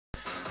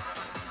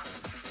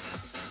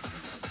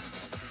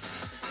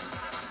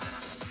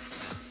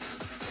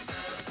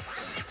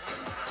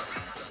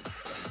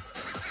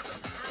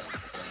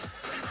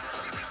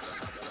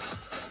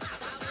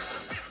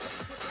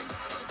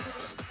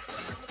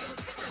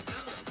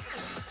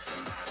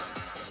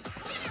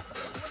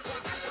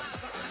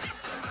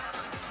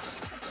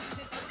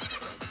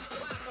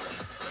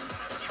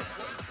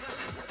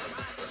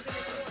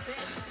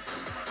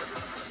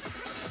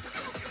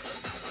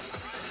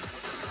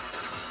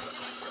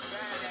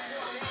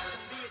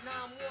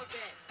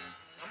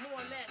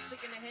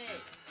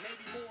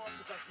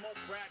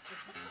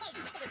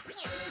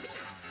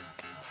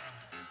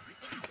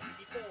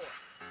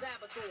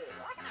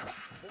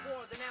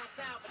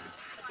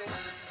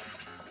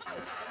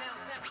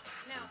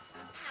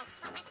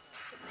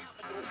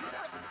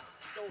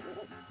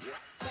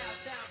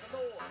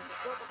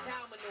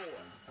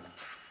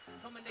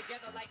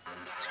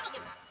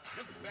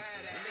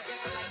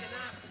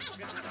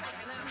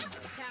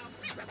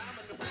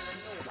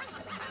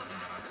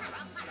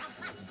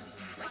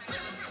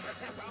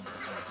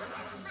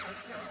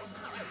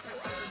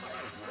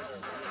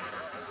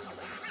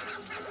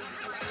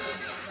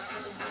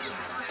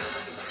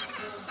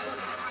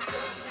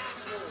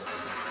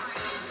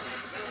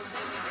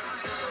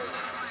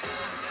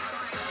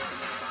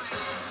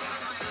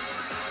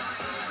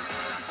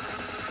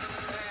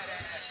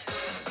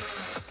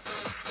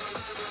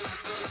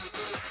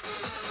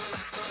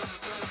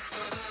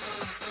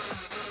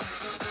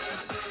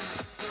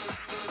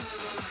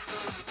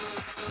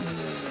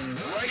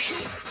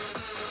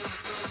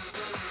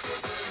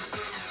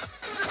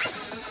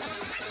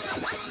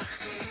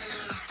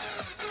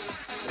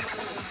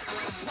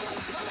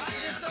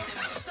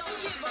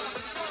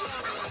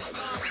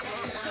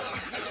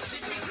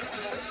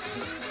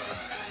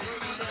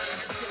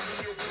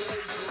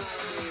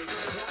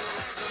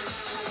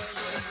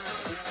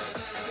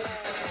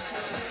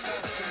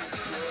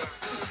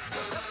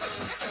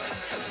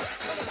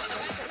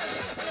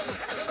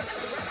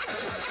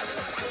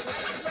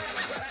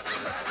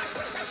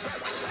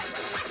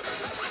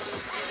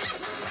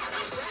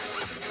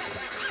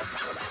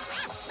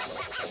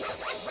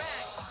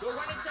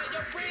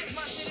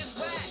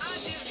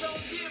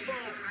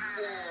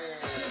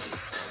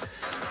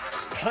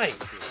Nice,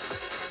 dude.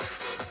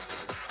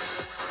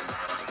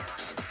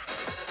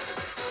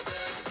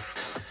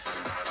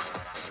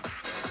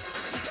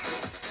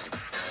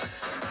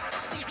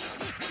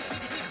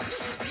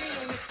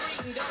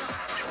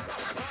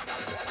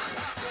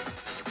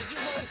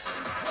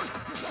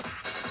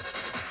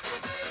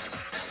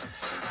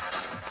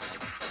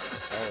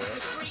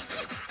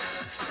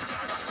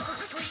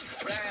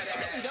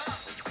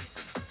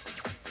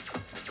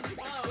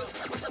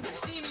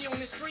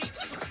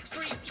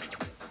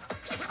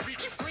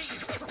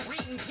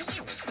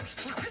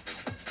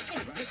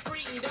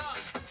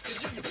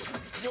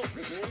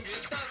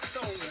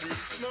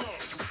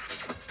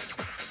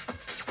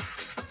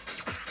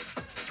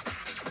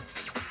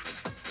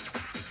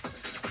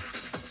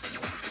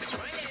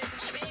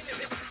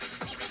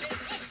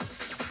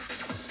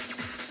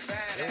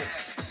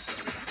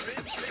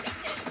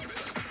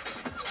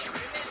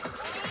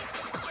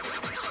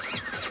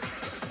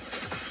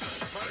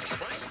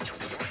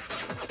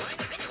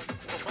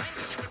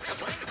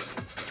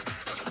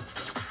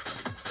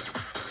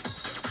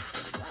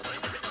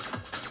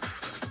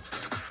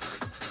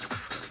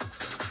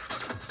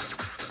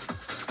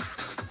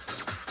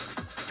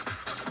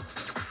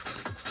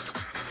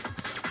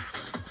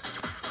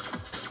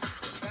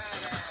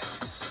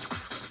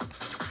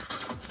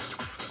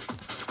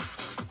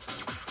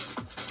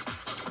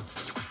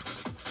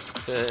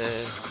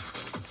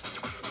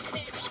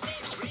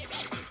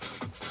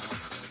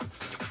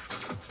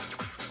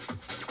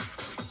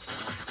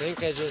 I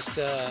think I just,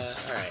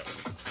 alright.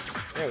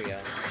 There we go.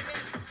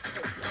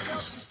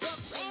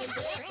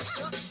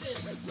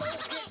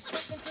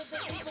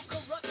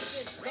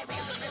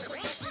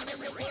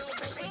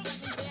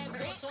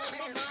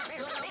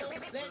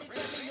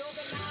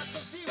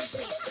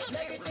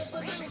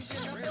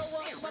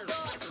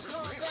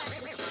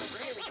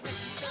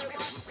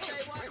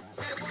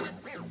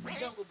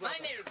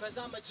 Cause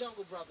I'm a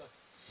jungle brother.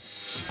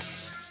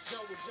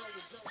 Jungle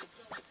brother.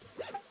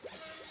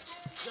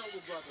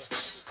 Jungle.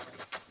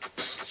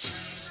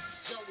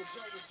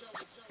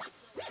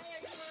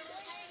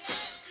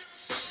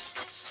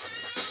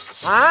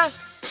 Huh?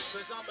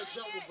 Cause I'm a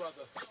jungle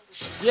brother.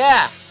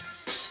 Yeah.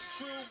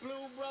 True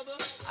blue brother.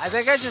 I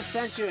think I just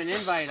sent you an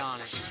invite on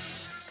it.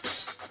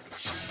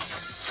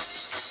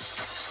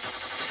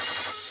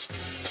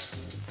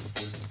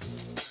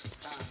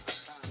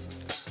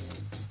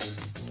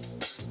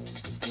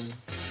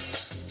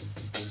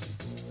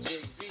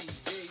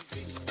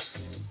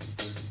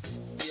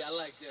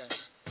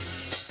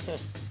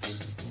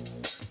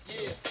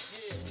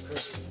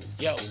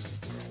 Yo.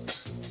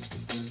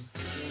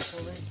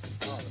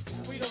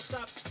 We don't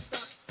stop.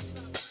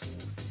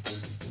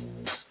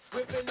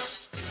 Whipping up.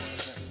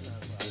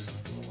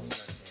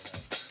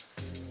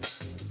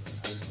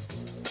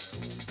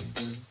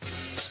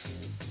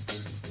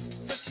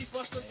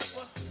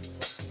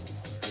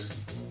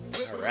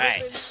 All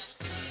right.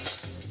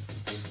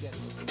 Let's get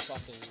some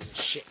fucking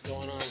shit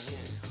going on here.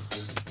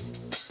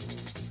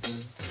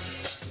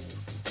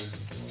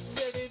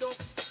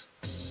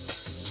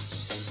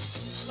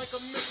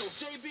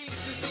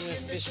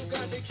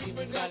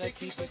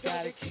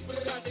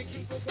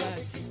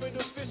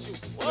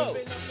 Whoa.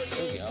 There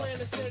we go.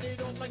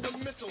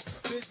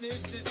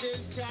 Business is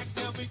intact.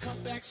 Now we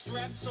come back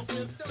strapped. So if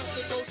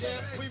something go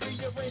down, we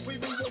rearrange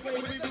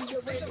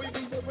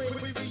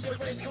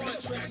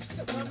contracts.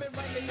 I'm in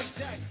right in the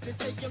jack. Then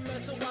take your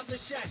mental out the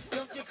shack.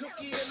 Dump your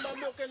cookie in my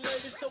milk and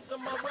let it soak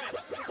in my rap.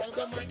 On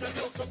the mic, I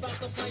talk about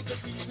the fight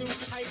of these new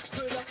heights.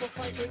 Put up a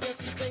fight with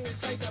everything in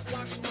sight that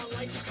blocks my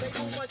life. They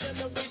move my generation.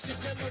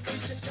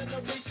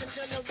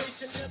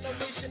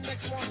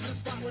 Next marks the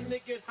spot when they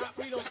get hot.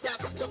 We don't stop.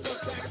 Jump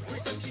us back. We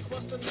just keep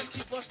busting,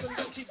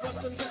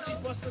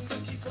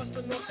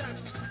 no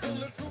shots.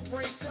 Bulletproof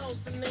brain cells.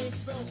 The name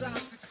spells out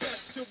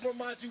success to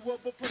remind you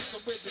of a place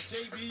where the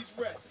JB's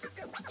rest.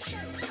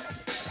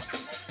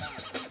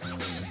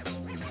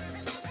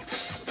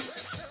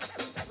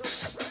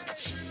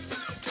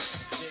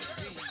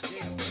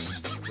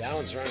 That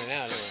one's running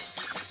out, isn't it?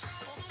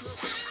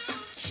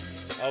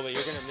 Oh, but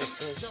you're gonna mix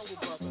them.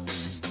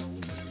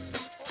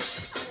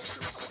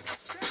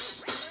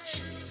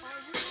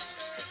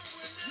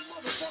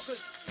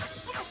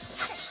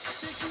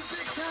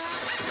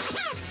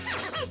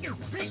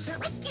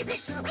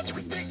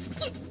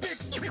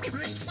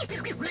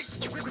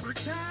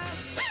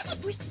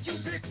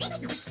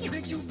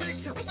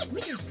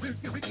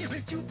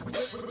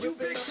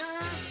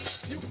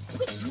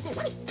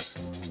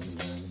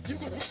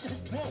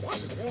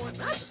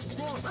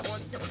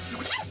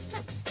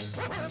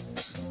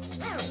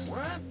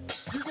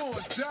 You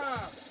gonna die,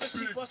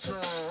 big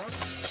time.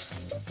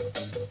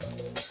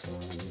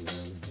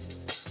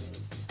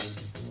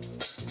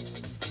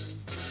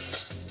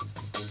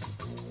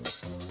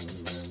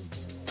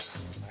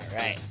 All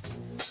right.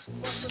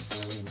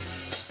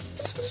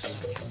 This is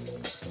fucking...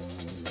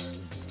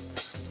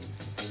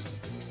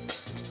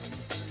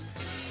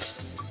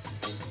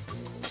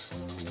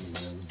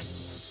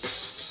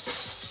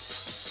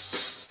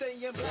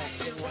 Staying black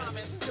and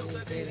rhyming till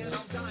the day that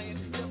I'm dying.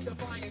 Just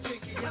defying,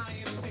 shaky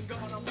iron, and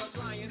God I'm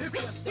relying.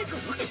 Just the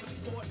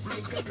sport,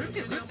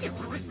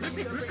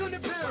 we're gonna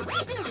pound. We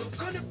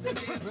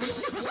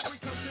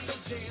come to the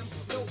jam,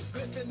 no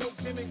glitz and no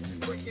gimmicks.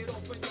 Break it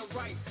off when you're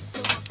right. So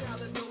my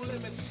style is no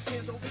limits.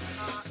 Handle me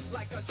high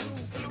like a true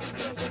blue.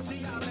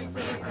 See, I make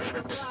the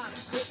haters fly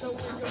with the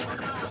wind of my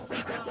eye.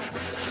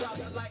 Drop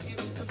the lightning,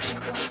 the beats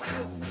like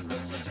this.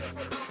 This is just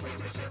for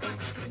competition,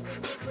 like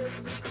sleeping with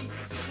risk.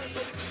 Easy,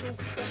 sensational,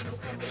 that's no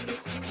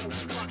combination.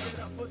 Rock it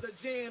up for the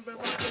jam and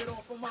rock it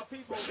off for my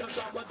people. Cause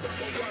I'm a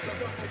jungle brother,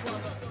 jungle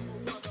brother, jungle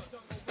brother,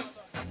 jungle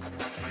brother.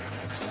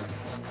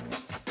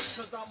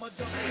 Cause I'm a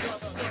jungle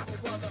brother, jungle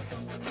brother,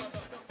 jungle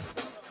brother,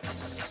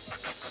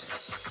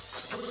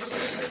 jungle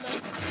brother.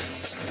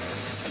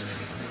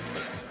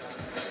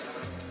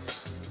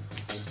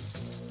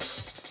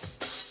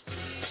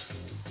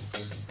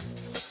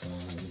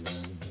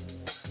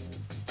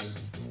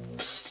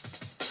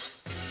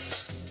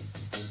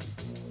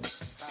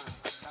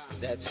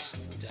 That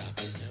stopped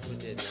it. No, it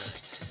did not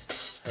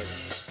hurt it.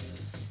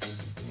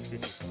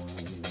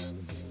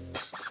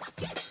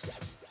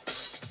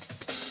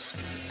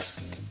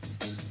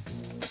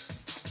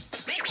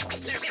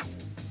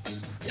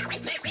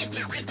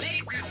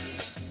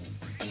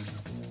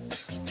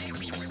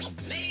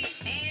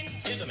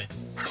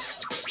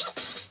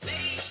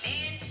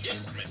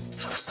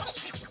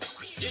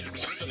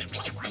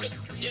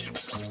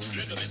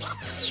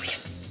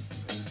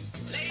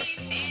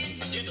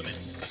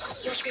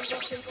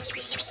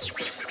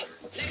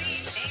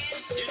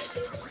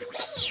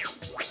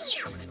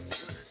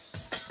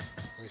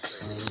 Let's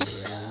see. There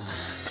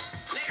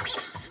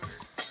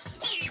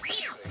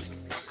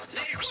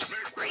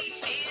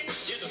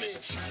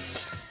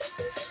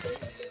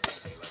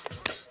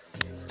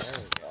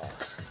we go.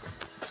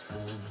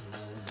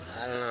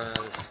 I don't know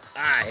how this.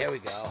 Ah, here we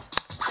go.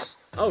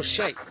 Oh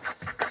shit!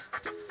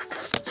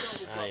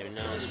 I don't even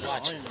know I was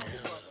watching.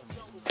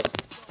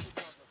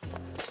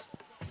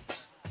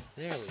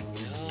 There we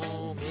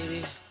go.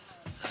 Maybe.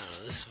 I don't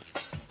know. This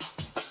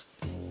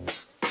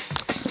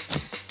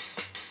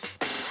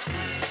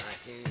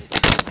fucking.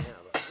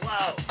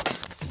 Whoa!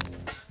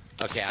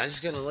 Okay, I'm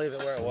just gonna leave it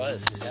where it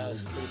was because that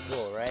was pretty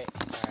cool, right?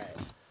 All right.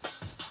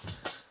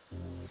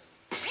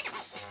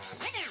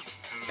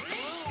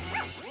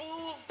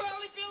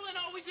 Belly feeling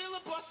always ill a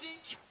busting.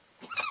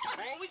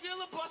 Always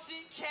ill a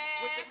busting cat.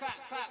 With the clap,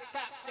 clap,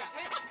 clap,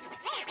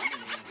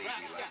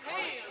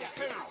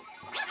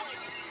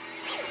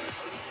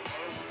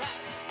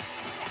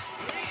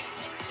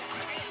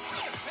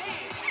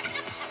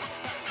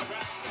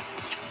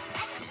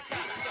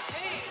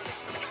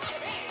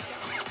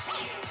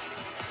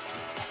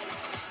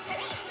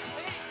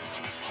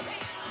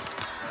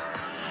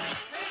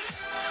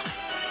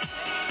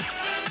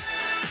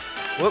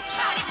 Whoops.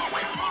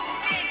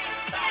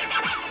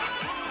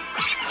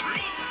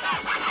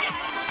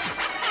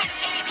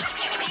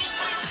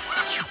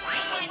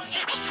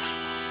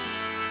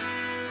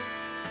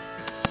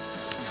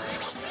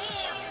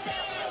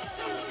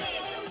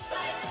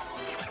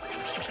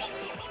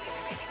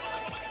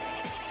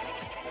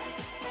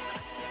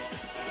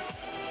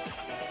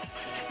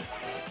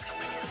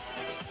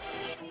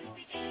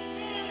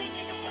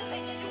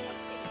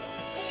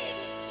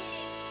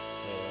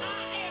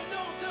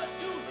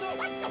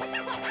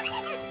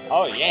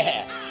 Oh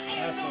yeah.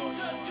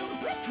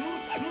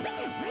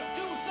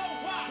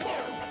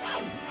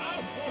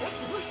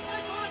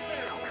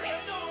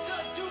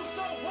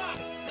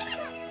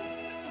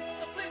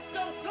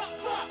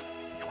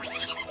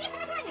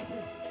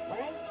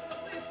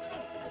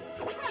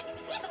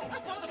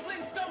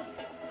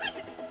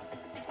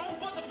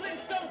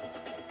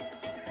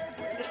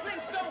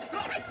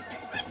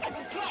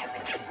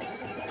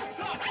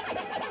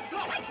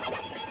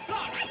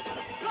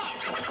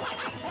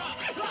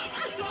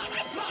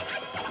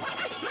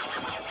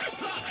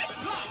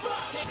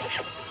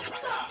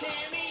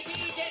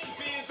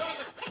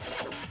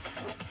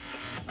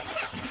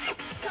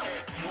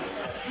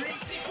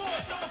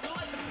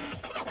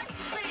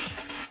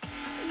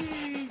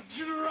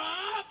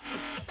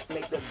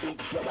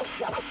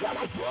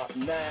 Drop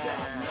now.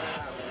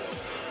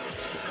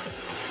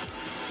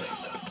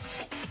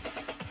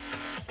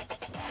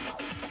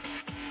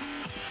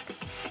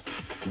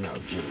 Now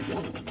give me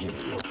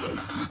your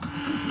face.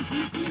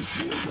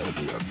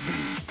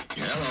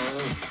 Hello.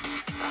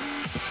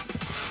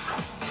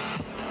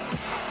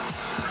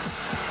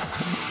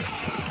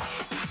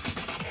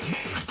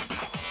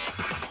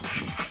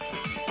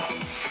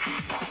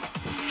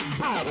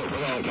 Oh,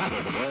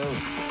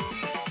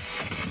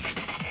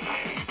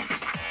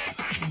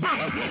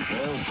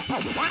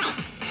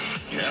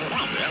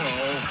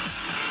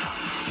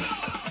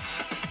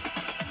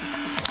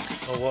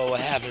 whoa,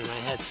 what happened? My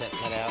headset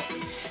cut out.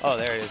 Oh,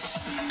 there it is.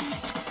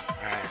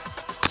 Alright.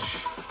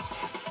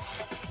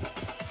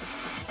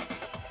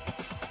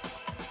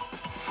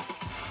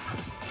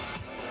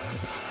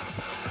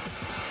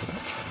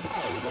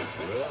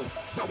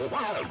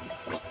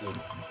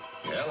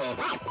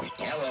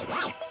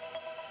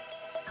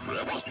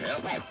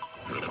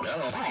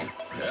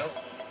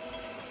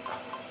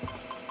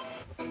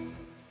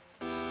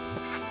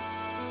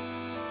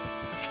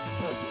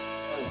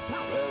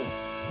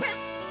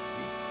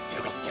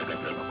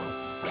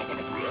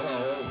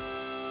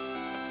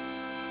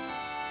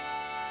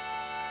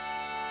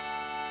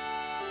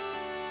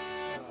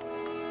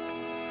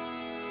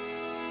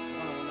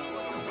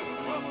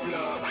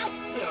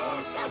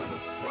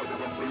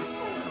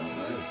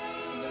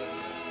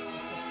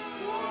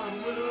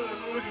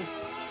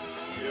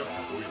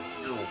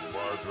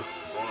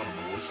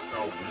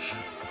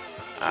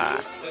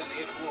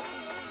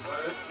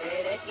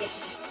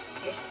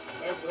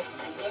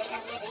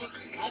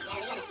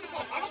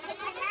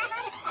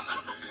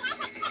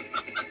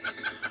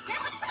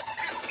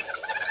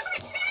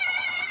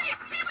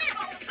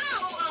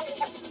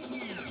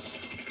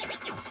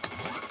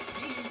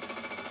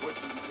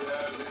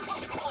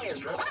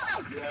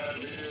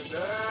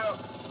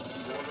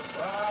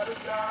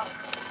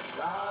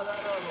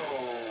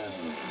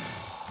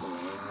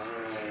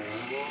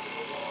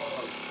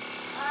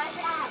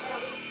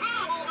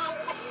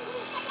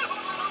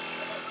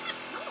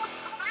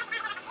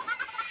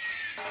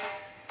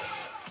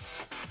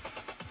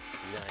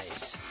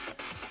 Nice.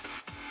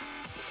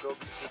 There's gonna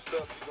be some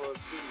stuff you're gonna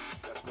see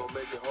that's gonna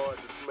make it hard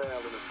to smile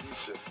in the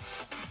future.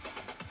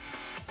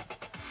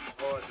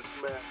 Hard to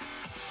smile.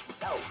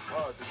 Oh,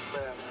 hard to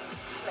smile.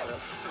 Smile in the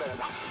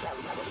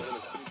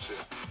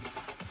future.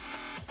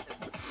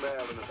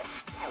 Smile in the future.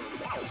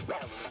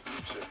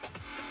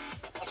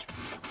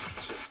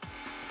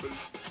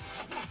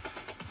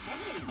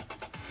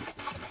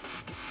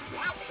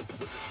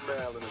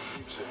 Smile in the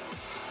future.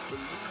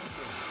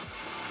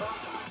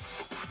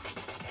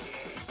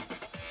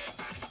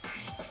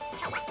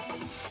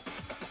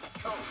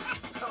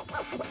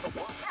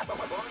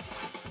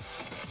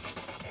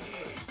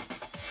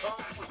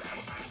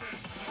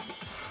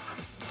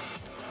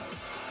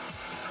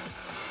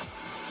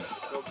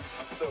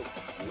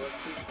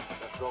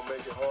 That's gonna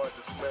make it hard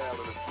to smile in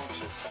the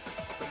future.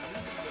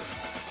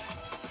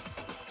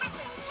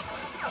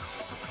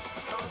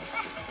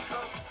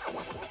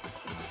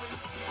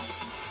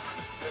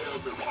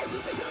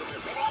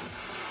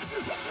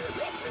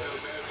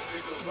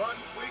 Run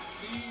quick,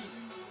 see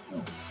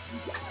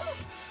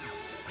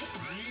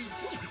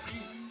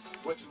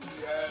what you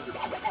have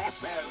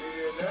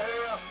here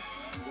now.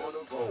 You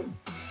wanna go?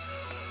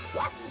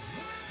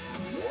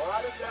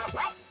 What is that?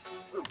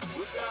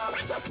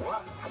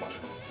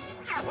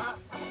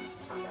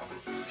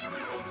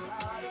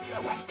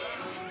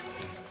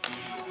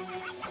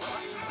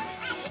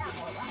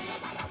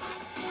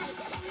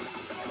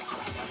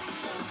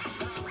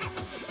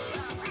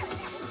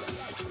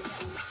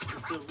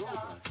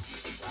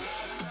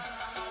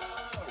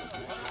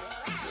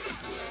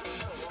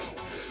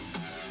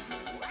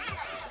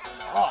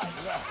 Oh,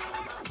 yeah.